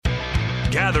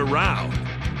Gather round.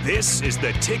 This is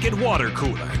the Ticket Water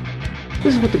Cooler.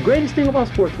 This is what the greatest thing about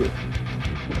sports is.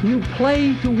 You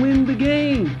play to win the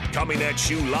game. Coming at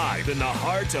you live in the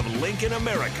heart of Lincoln,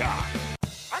 America.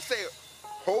 I say,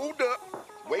 hold up,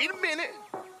 wait a minute,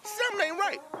 something ain't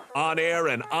right. On air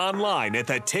and online at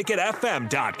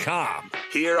theticketfm.com.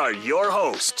 Here are your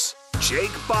hosts,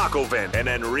 Jake Bakoven and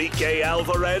Enrique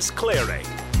Alvarez Clearing.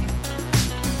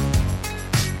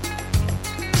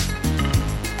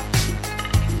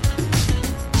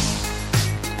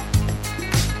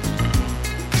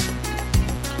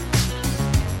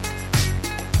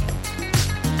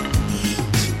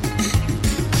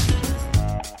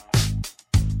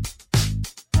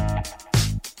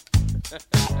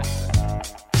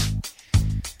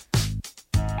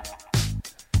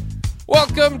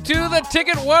 Welcome to the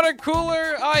Ticket Water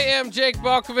Cooler. I am Jake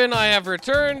Balkovin. I have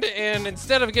returned, and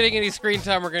instead of getting any screen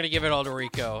time, we're going to give it all to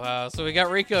Rico. So we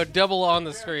got Rico double on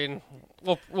the screen.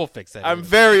 We'll fix that. I'm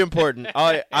very important.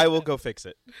 I will go fix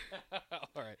it.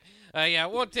 All right. Yeah,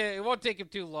 it won't take him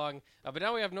too long. But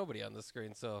now we have nobody on the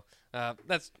screen, so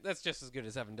that's just as good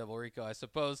as having double Rico, I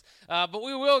suppose. But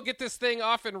we will get this thing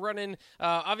off and running.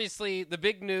 Obviously, the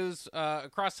big news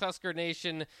across Husker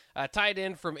Nation, tied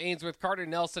in from Ainsworth, Carter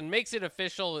Nelson makes it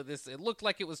official. It looked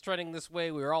like it was trending this way.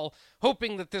 We were all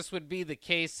hoping that this would be the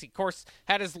case. He, of course,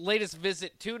 had his latest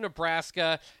visit to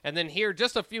Nebraska, and then here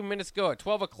just a few minutes ago at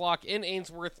 12 o'clock in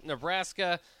Ainsworth,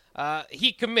 Nebraska,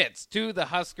 he commits to the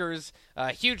Huskers.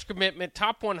 Huge commitment,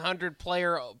 top 100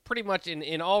 player pretty much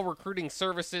in all recruiting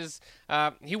services.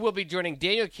 He will be joining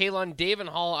Daniel Kalon, Davin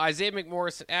Hall, Isaiah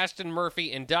McMorris, Ashton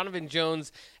Murphy, and Donovan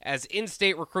Jones as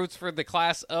in-state recruits for the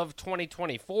class of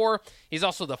 2024. He's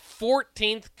also the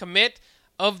 14th commit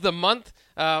of the month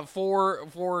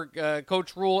for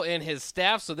Coach Rule and his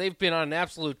staff, so they've been on an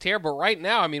absolute tear. But right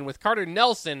now, I mean, with Carter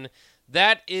Nelson,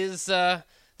 that is...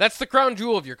 That's the crown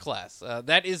jewel of your class.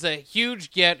 That is a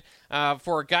huge get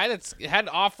for a guy that's had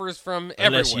offers from everywhere.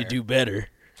 Unless you do better.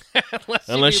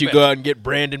 Unless you go out and get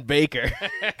Brandon Baker.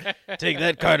 Take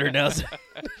that, Carter Nelson.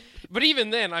 But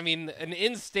even then, I mean, an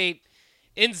in-state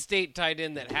tight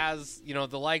end that has,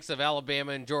 the likes of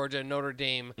Alabama and Georgia and Notre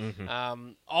Dame,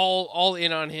 all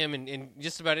in on him, and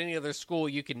just about any other school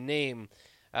you can name.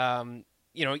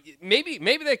 Maybe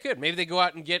they could. Maybe they go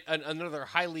out and get another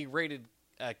highly rated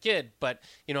kid, but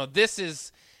this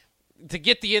is to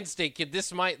get the in-state kid.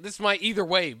 This might either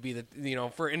way be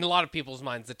the for in a lot of people's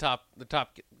minds the top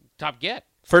get.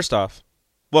 First off,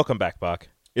 welcome back, Bach.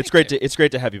 It's great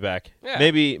to have you back. Yeah.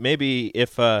 Maybe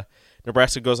if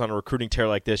Nebraska goes on a recruiting tear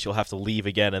like this, you'll have to leave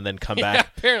again and then come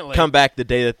back. Apparently, come back the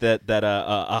day that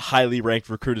a highly ranked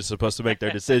recruit is supposed to make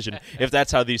their decision. If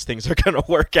that's how these things are going to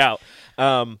work out,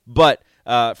 but.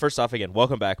 First off, again,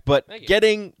 welcome back. But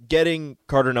getting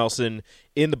Carter Nelson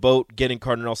in the boat, getting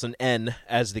Carter Nelson N,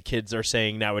 as the kids are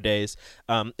saying nowadays,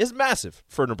 is massive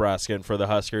for Nebraska and for the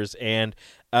Huskers. And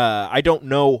I don't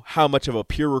know how much of a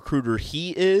pure recruiter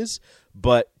he is,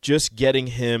 but just getting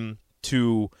him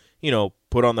to,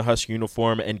 put on the Husker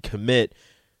uniform and commit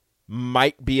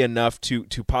might be enough to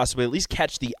possibly at least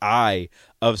catch the eye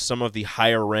of some of the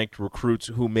higher-ranked recruits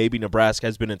who maybe Nebraska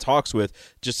has been in talks with,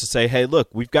 just to say, hey, look,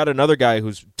 we've got another guy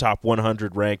who's top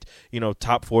 100 ranked,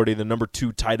 top 40, the number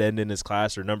 2 tight end in his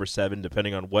class, or number 7,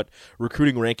 depending on what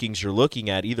recruiting rankings you're looking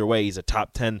at. Either way, he's a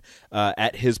top 10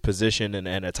 at his position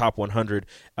and a top 100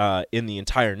 in the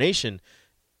entire nation.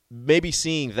 Maybe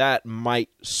seeing that might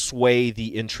sway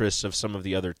the interests of some of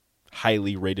the other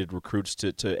highly rated recruits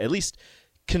to at least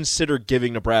consider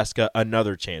giving Nebraska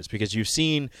another chance, because you've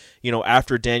seen,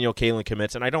 after Daniel Kalon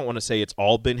commits, and I don't want to say it's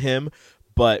all been him,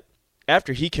 but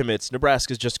after he commits,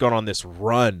 Nebraska's just gone on this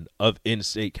run of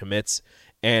in-state commits,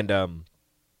 and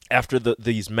after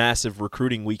these massive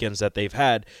recruiting weekends that they've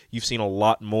had, you've seen a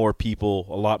lot more people,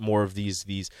 a lot more of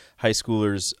these high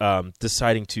schoolers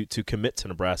deciding to commit to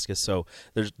Nebraska. So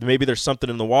there's something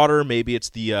in the water. Maybe it's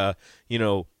the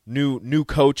new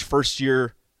coach, first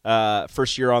year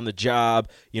on the job,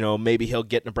 maybe he'll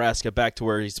get Nebraska back to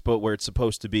where it's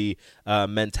supposed to be,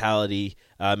 mentality.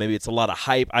 Maybe it's a lot of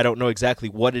hype. I don't know exactly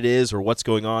what it is or what's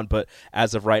going on, but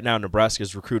as of right now,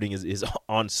 Nebraska's recruiting is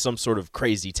on some sort of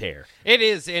crazy tear. It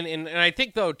is, and I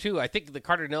think, though, too, I think the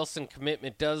Carter Nelson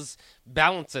commitment does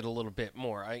balance it a little bit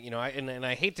more.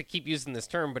 I hate to keep using this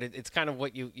term, but it's kind of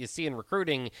what you see in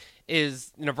recruiting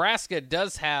is Nebraska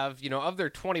does have, of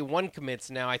their 21 commits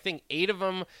now, I think 8 of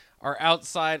them are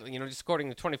outside, just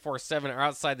according to 24/7, are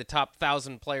outside the top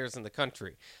 1,000 players in the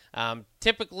country.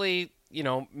 Typically,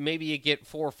 maybe you get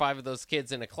 4 or 5 of those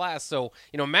kids in a class. So,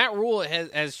 Matt Rule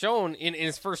has shown in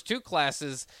his first 2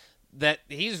 classes that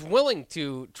he's willing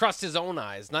to trust his own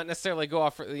eyes, not necessarily go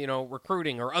off,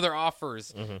 recruiting or other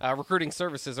offers, recruiting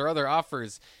services or other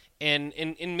offers, and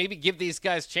maybe give these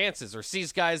guys chances, or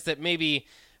sees guys that maybe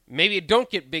don't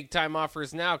get big time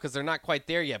offers now because they're not quite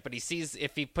there yet, but he sees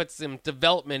if he puts some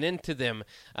development into them,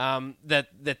 that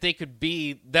they could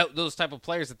be those type of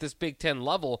players at this Big Ten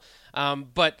level.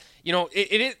 But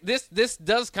this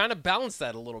does kind of balance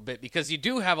that a little bit, because you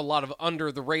do have a lot of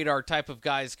under the radar type of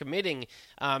guys committing.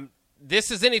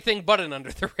 This is anything but an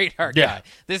under the radar guy.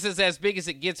 This is as big as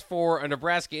it gets for a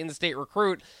Nebraska in-state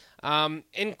recruit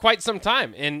in quite some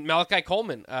time. And Malachi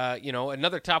Coleman,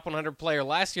 another top 100 player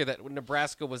last year that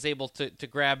Nebraska was able to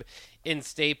grab in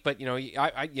state. But,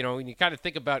 when you kind of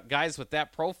think about guys with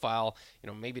that profile,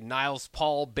 maybe Niles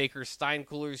Paul, Baker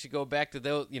Steinkuhlers, you go back to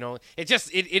those,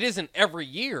 it isn't every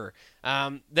year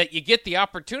that you get the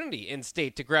opportunity in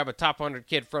state to grab a top 100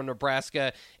 kid from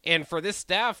Nebraska. And for this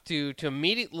staff to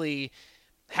immediately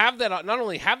have that, not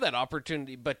only have that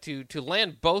opportunity, but to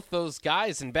land both those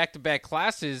guys in back-to-back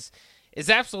classes is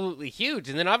absolutely huge.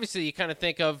 And then obviously you kind of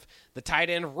think of the tight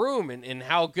end room and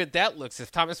how good that looks.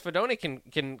 If Thomas Fedoni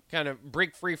can kind of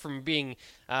break free from being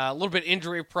a little bit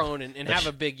injury prone and have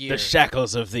a big year. The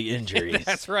shackles of the injuries.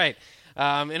 That's right.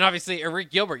 And obviously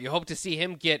Eric Gilbert, you hope to see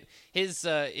him get his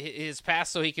pass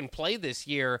so he can play this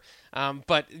year.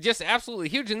 But just absolutely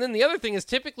huge. And then the other thing is,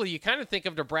 typically you kind of think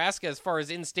of Nebraska as far as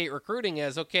in-state recruiting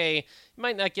as, okay, you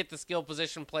might not get the skill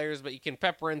position players, but you can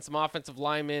pepper in some offensive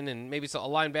linemen and maybe a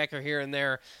linebacker here and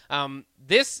there.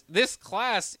 This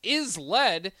class is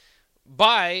led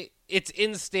by its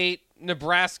in-state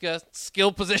Nebraska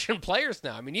skill position players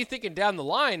now. I mean, you thinking down the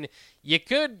line, you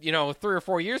could, 3 or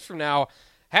 4 years from now,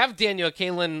 have Daniel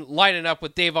Kalen lining up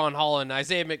with Davon Holland,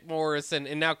 Isaiah McMorris,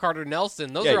 and now Carter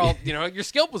Nelson. Those are all, your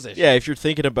skill positions. Yeah, if you're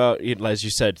thinking about, as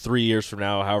you said, 3 years from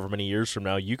now, however many years from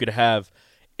now, you could have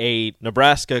a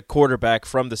Nebraska quarterback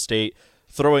from the state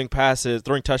throwing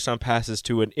touchdown passes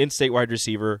to an in-state wide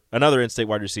receiver, another in-state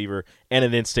wide receiver, and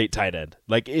an in-state tight end.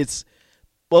 Like, it's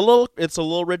a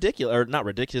little ridiculous, or not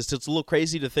ridiculous. It's a little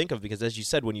crazy to think of, because, as you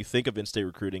said, when you think of in-state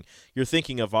recruiting, you're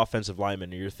thinking of offensive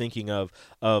linemen, or you're thinking of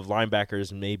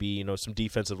linebackers, and maybe some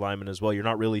defensive linemen as well. You're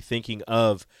not really thinking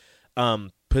of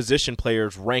position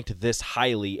players ranked this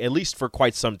highly, at least for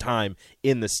quite some time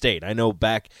in the state. I know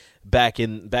back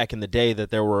in the day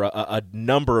that there were a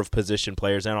number of position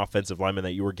players and offensive linemen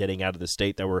that you were getting out of the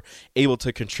state that were able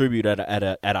to contribute at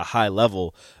a high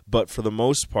level, but for the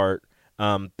most part,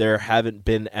 there haven't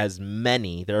been as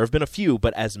many. There have been a few,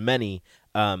 but as many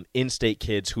in-state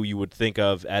kids who you would think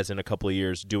of as in a couple of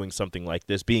years doing something like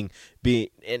this, being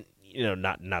and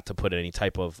not to put any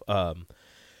type of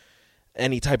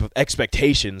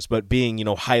expectations, but being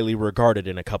highly regarded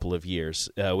in a couple of years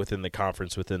within the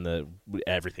conference, within the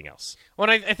everything else. Well,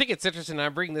 I think it's interesting. I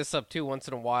bring this up too once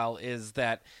in a while. Is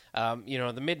that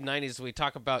the mid '90s we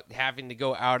talk about having to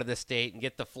go out of the state and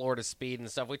get the Florida speed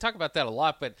and stuff. We talk about that a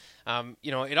lot, but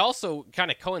it also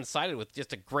kind of coincided with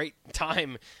just a great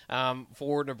time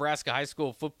for Nebraska high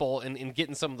school football and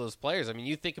getting some of those players. I mean,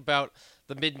 you think about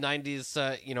the mid '90s.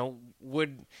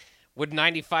 Would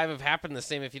 95 have happened the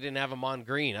same if you didn't have Amon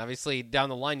Green? Obviously, down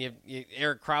the line, you have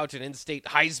Eric Crouch, an in-state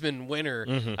Heisman winner,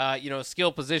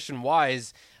 skill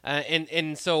position-wise.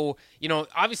 And so,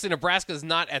 obviously Nebraska's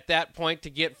not at that point to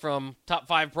get from top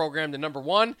 5 program to number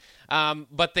 1.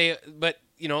 But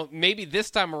maybe this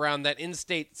time around that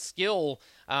in-state skill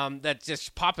that's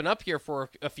just popping up here for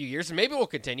a few years, and maybe it will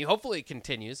continue. Hopefully it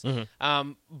continues.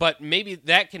 But maybe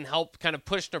that can help kind of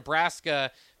push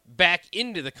Nebraska back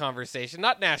into the conversation.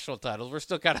 Not national titles. We're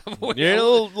still kind of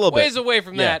ways away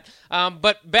from that.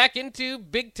 But back into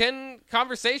Big Ten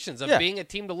conversations of being a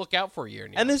team to look out for a year.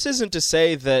 And this isn't to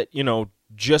say that,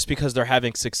 just because they're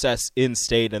having success in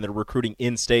state and they're recruiting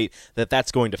in state,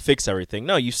 that's going to fix everything.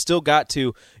 No, you still got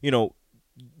to,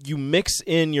 you mix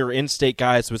in your in-state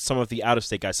guys with some of the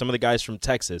out-of-state guys, some of the guys from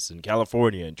Texas and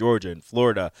California and Georgia and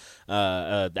Florida,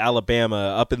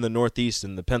 Alabama, up in the Northeast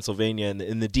and the Pennsylvania and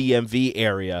in the DMV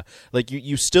area. Like,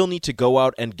 you still need to go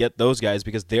out and get those guys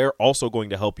because they're also going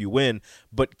to help you win,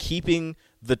 but keeping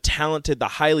the talented, the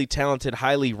highly talented,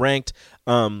 highly ranked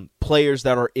players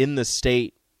that are in the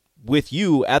state with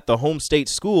you at the home state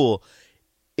school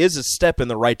is a step in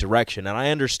the right direction. And I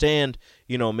understand,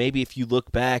 maybe if you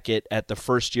look back at the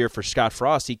first year for Scott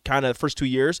Frost, he kind of, the first 2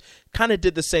 years, kind of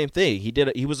did the same thing. He did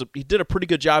a pretty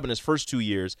good job in his first 2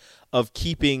 years of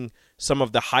keeping some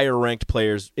of the higher ranked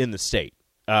players in the state.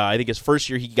 I think his first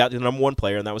year he got the number 1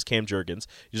 player, and that was Cam Jurgens.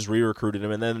 He just re-recruited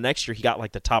him. And then the next year he got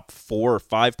like the top 4 or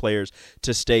 5 players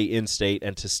to stay in state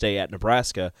and to stay at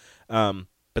Nebraska.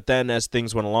 But then as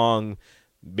things went along,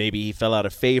 Maybe he fell out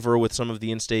of favor with some of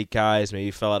the in-state guys. Maybe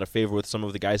he fell out of favor with some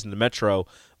of the guys in the Metro.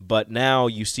 But now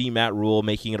you see Matt Rule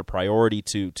making it a priority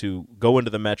to go into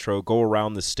the Metro, go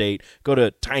around the state, go to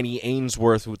tiny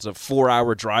Ainsworth, which is a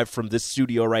 4-hour drive from this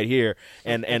studio right here,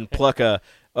 and pluck a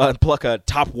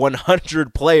top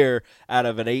 100 player out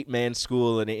of an 8-man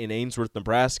school in Ainsworth,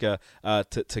 Nebraska,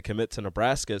 to commit to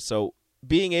Nebraska. So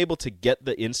being able to get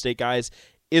the in-state guys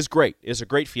is great. It's a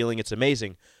great feeling. It's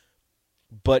amazing.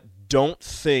 But don't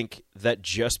think that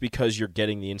just because you're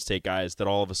getting the in-state guys that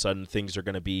all of a sudden things are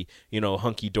going to be,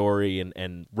 hunky-dory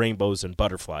and rainbows and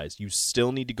butterflies. You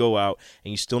still need to go out,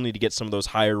 and you still need to get some of those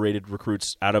higher-rated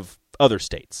recruits out of other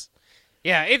states.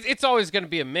 Yeah, it's always going to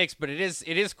be a mix, but it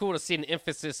is cool to see an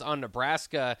emphasis on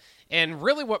Nebraska and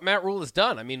really what Matt Rule has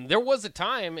done. I mean, there was a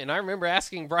time, and I remember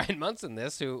asking Brian Munson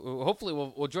this, who hopefully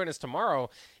will join us tomorrow,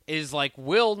 is like,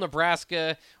 will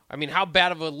Nebraska, how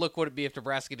bad of a look would it be if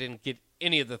Nebraska didn't get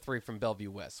any of the 3 from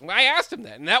Bellevue West? I asked him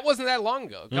that, and that wasn't that long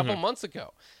ago, a couple months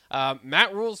ago.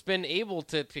 Matt Rule's been able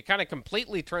to kind of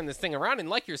completely turn this thing around, and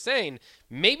like you're saying,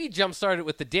 maybe jump-started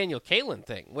with the Daniel Kalin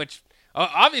thing, which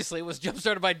obviously was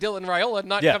jump-started by Dylan Raiola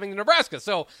not coming to Nebraska.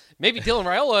 So maybe Dylan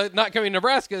Raiola not coming to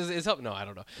Nebraska is helping. No, I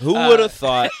don't know. Who would have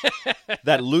thought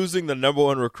that losing the number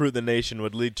 1 recruit in the nation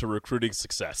would lead to recruiting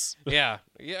success? Yeah.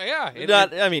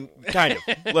 Kind of.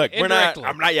 Look, I'm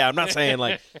not saying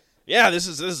like, this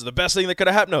is the best thing that could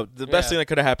have happened. No, the best thing that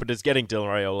could have happened is getting Dylan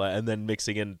Raiola and then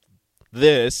mixing in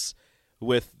this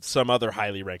with some other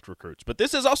highly ranked recruits. But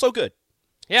this is also good.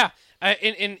 Yeah.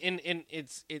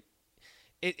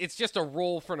 It's just a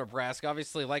role for Nebraska,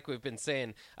 obviously, like we've been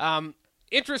saying.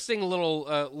 Interesting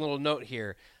little note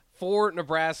here for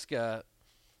Nebraska.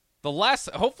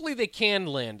 Hopefully they can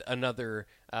land another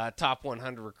top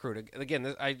 100 recruit.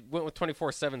 Again, I went with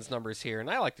 24/7's numbers here, and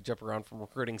I like to jump around from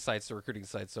recruiting sites to recruiting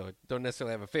sites, so I don't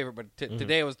necessarily have a favorite. But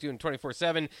today I was doing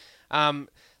 24/7. The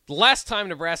last time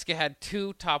Nebraska had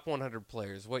 2 top 100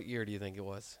 players, what year do you think it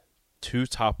was? 2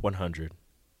 top 100.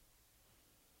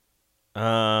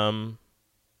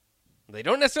 They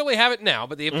don't necessarily have it now,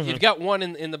 but you've got one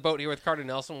in the boat here with Carter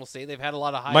Nelson. We'll see. They've had a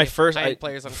lot of high-end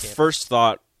players on campus. First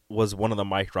thought was one of the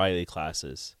Mike Riley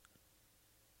classes,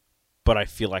 but I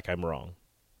feel like I'm wrong.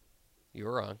 You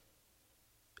were wrong.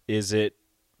 Is it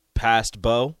past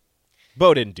Bo?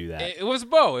 Bo didn't do that. It was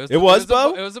Bo. It was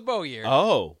Bo? It was a Bo year.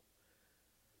 Oh,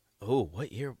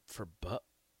 what year for Bo?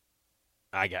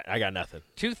 I got nothing.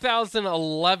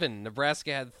 2011,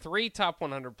 Nebraska had 3 top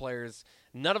 100 players.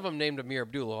 None of them named Amir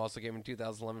Abdullah, who also came in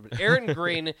 2011. But Aaron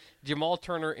Green, Jamal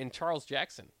Turner, and Charles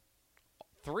Jackson.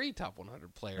 3 top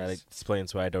 100 players. That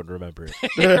explains why I don't remember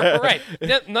it. Right.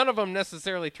 None of them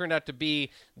necessarily turned out to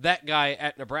be that guy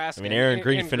at Nebraska. Aaron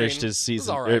Green finished his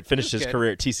season, finished his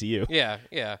career at TCU.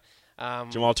 Yeah.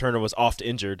 Jamal Turner was oft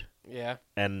injured. Yeah.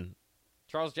 And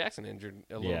Charles Jackson injured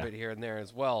a little bit here and there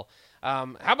as well.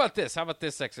 How about this? How about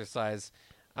this exercise?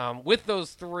 With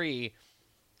those 3,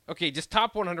 just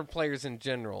top 100 players in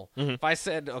general. If I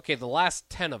said, the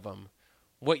last 10 of them,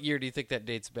 what year do you think that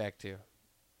dates back to?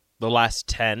 The last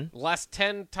 10? The last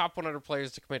 10 top 100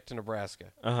 players to commit to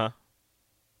Nebraska. Uh-huh.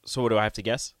 So what do I have to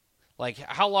guess? Like,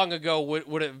 how long ago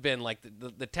would it have been, like,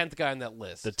 the 10th guy on that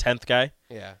list? The 10th guy?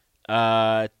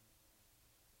 Yeah.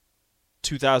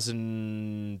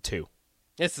 2002.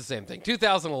 It's the same thing.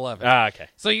 2011. Okay.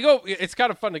 So you go. It's kind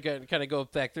of fun to kind of go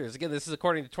back through this. Again, this is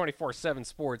according to 24/7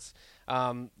 Sports.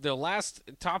 The last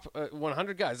top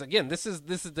 100 guys. Again, this is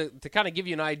to kind of give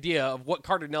you an idea of what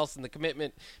Carter Nelson, the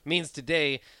commitment, means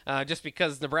today. Just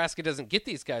because Nebraska doesn't get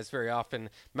these guys very often.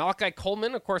 Malachi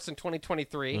Coleman, of course, in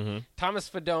 2023. Thomas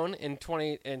Fedone in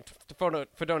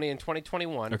Fedone in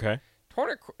 2021. Okay.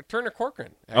 Turner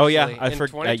Corcoran. Actually, I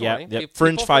forgot. Yeah.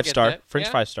 Fringe 5-star. Fringe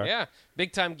 5-star. Yeah.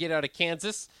 Big time get out of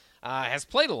Kansas. Has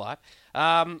played a lot.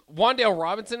 Wandale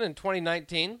Robinson in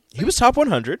 2019. He was top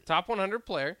 100. Top 100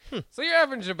 player. So you're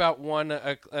averaging about one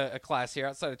a class here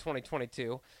outside of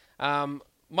 2022.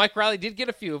 Mike Riley did get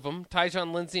a few of them.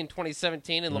 Tyjon Lindsey in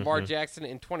 2017 and Lamar Jackson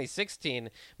in 2016.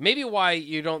 Maybe why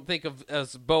you don't think of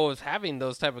as Bo as having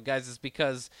those type of guys is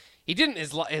because he didn't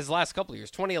his last couple of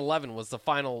years. 2011 was the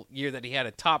final year that he had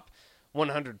a top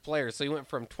 100 players. So he went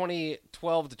from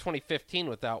 2012 to 2015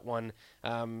 without one.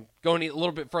 Going a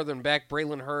little bit further back,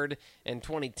 Braylon Hurd in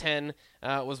 2010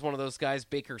 was one of those guys.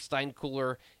 Baker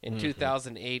Steinkuhler in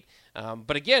 2008.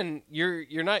 But again,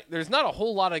 you're not. There's not a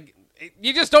whole lot of.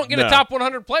 You just don't get a top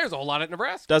 100 players a whole lot at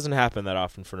Nebraska. Doesn't happen that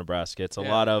often for Nebraska. It's a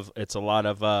lot of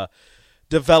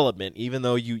development. Even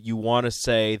though you want to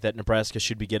say that Nebraska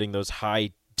should be getting those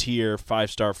high tier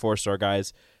 5-star, 4-star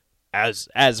guys,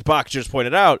 as Bach just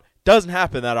pointed out, doesn't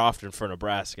happen that often for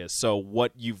Nebraska. So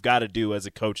what you've got to do as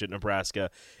a coach at Nebraska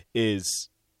is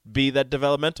be that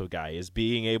developmental guy, is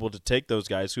being able to take those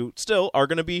guys who still are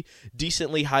going to be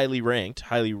decently highly ranked,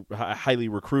 highly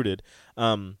recruited,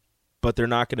 but they're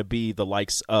not going to be the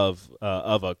likes of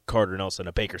a Carter Nelson,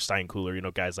 a Baker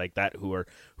Steinkuhler, guys like that who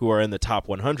are in the top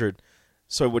 100.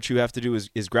 So what you have to do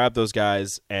is grab those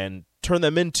guys and turn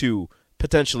them into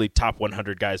potentially top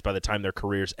 100 guys by the time their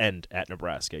careers end at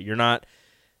Nebraska. You're not,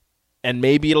 and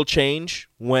maybe it'll change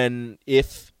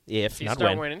if you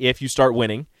start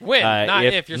winning. Not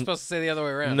if you're supposed to say the other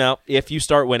way around. No, if you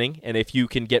start winning, and if you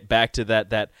can get back to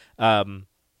that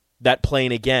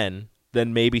plane again,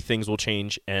 then maybe things will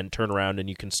change and turn around, and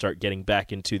you can start getting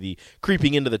back into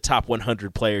creeping into the top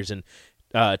 100 players and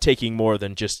taking more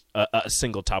than just a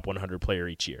single top 100 player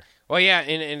each year. Well, yeah,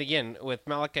 and again, with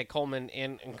Malachi Coleman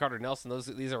and Carter Nelson,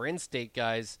 these are in-state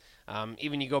guys.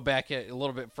 Even you go back a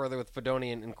little bit further with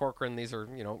Fedoni and Corcoran, these are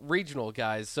regional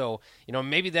guys. So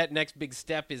maybe that next big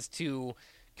step is to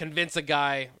convince a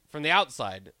guy from the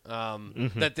outside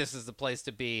that this is the place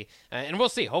to be. And we'll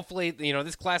see. Hopefully,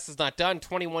 this class is not done.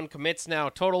 21 commits now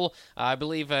total. I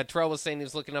believe Terrell was saying he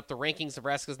was looking up the rankings.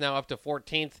 Nebraska's now up to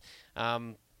 14th.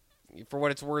 For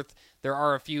what it's worth, there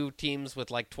are a few teams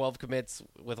with like 12 commits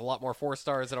with a lot more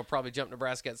 4-stars that'll probably jump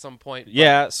Nebraska at some point.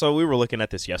 Yeah, so we were looking at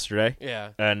this yesterday. Yeah.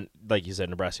 And like you said,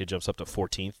 Nebraska jumps up to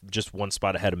 14th, just one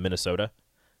spot ahead of Minnesota.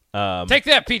 Take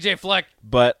that, PJ Fleck.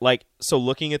 But so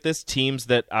looking at this, teams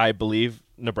that I believe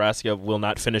Nebraska will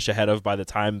not finish ahead of by the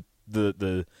time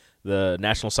the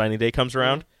National Signing Day comes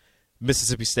around: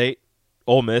 Mississippi State,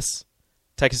 Ole Miss,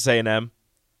 Texas A&M,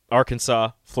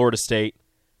 Arkansas, Florida State,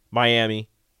 Miami,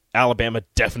 Alabama,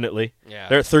 definitely. Yeah.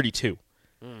 They're at 32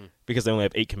 because they only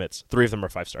have 8 commits. 3 of them are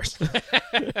 5-stars.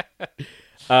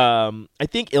 I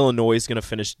think Illinois is going to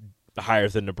finish higher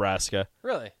than Nebraska.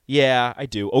 Really? Yeah, I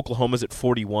do. Oklahoma's at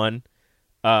 41.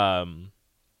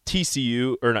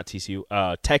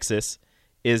 Texas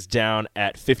is down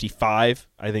at 55.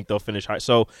 I think they'll finish high.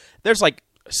 So there's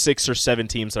 6 or 7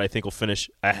 teams that I think will finish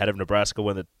ahead of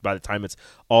Nebraska by the time it's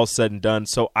all said and done.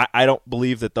 So I don't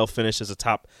believe that they'll finish as a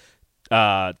top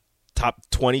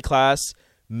 20 class,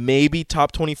 maybe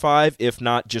top 25, if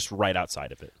not just right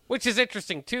outside of it. Which is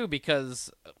interesting, too,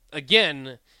 because,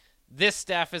 again, this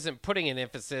staff isn't putting an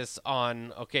emphasis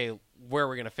on, where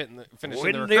we're going to finish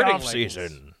in the recruiting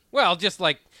offseason. Well, just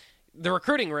like the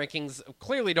recruiting rankings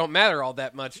clearly don't matter all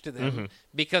that much to them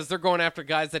because they're going after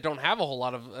guys that don't have a whole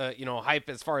lot of, hype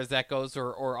as far as that goes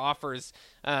or offers.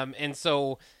 And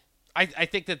so I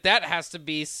think that has to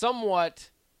be somewhat...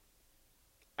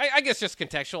 I guess just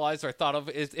contextualized or thought of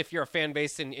is if you're a fan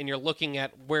base and you're looking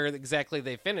at where exactly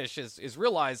they finish is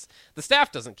realize the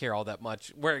staff doesn't care all that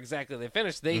much where exactly they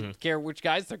finish. They care which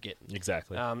guys they're getting.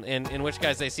 Exactly. And which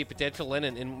guys they see potential in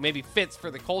and maybe fits for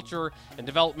the culture and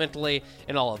developmentally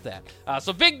and all of that.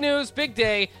 So big news, big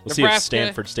day. We'll Nebraska, see if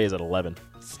Stanford stays at 11.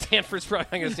 Stanford's probably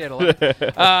not going to stay at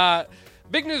 11.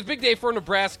 Big news, big day for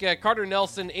Nebraska. Carter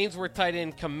Nelson, Ainsworth tight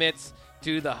end, commits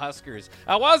to the Huskers.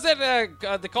 While I was at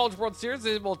the College World Series,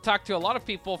 we'll talk to a lot of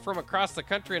people from across the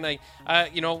country, and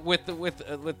with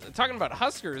talking about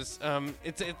Huskers,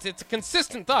 it's a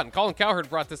consistent thought. And Colin Cowherd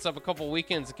brought this up a couple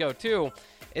weekends ago too,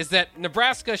 is that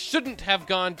Nebraska shouldn't have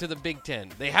gone to the Big Ten.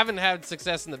 They haven't had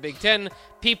success in the Big Ten.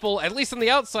 People, at least on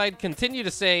the outside, continue to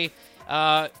say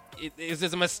it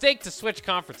is a mistake to switch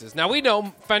conferences. Now, we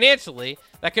know financially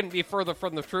that couldn't be further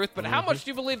from the truth, but how much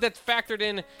do you believe that's factored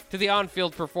in to the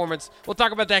on-field performance? We'll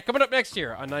talk about that coming up next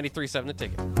year on 93.7 The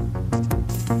Ticket.